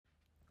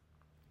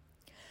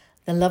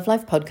The Love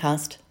Life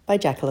Podcast by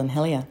Jacqueline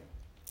Hellier.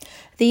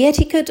 The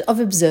Etiquette of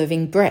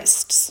Observing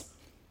Breasts.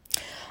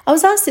 I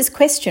was asked this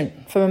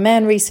question from a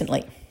man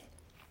recently.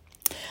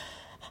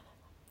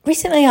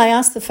 Recently, I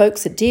asked the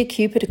folks at Dear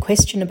Cupid a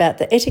question about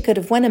the etiquette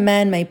of when a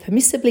man may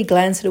permissibly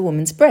glance at a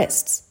woman's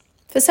breasts.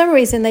 For some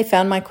reason, they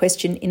found my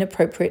question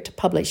inappropriate to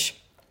publish.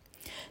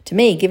 To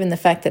me, given the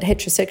fact that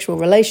heterosexual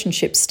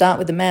relationships start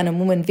with a man and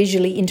woman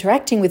visually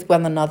interacting with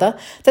one another,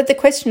 that the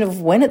question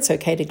of when it's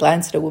okay to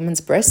glance at a woman's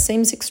breast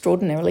seems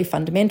extraordinarily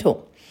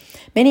fundamental.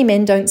 Many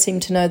men don't seem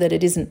to know that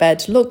it isn't bad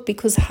to look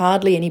because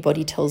hardly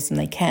anybody tells them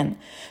they can.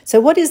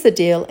 So what is the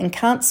deal, and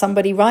can't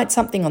somebody write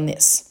something on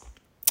this?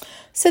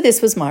 So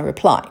this was my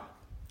reply.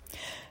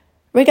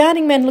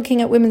 Regarding men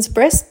looking at women's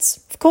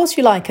breasts, of course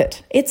you like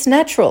it. It's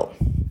natural.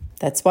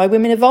 That's why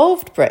women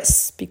evolved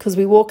breasts, because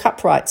we walk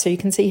upright so you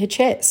can see her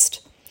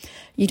chest.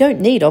 You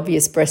don't need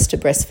obvious breasts to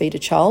breastfeed a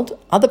child.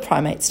 Other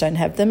primates don't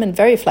have them, and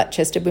very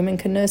flat-chested women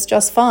can nurse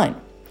just fine.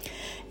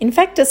 In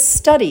fact, a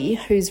study,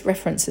 whose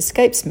reference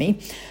escapes me,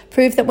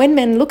 proved that when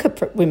men look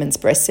at women's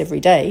breasts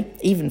every day,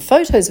 even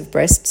photos of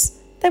breasts,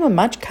 they were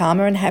much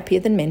calmer and happier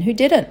than men who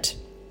didn't.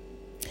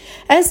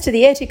 As to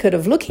the etiquette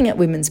of looking at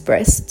women's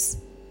breasts,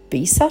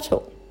 be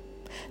subtle.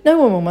 No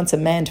woman wants a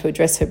man to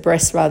address her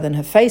breasts rather than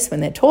her face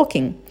when they're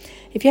talking.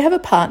 If you have a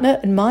partner,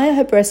 admire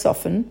her breasts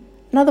often,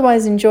 and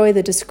otherwise enjoy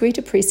the discreet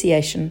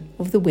appreciation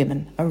of the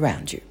women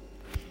around you.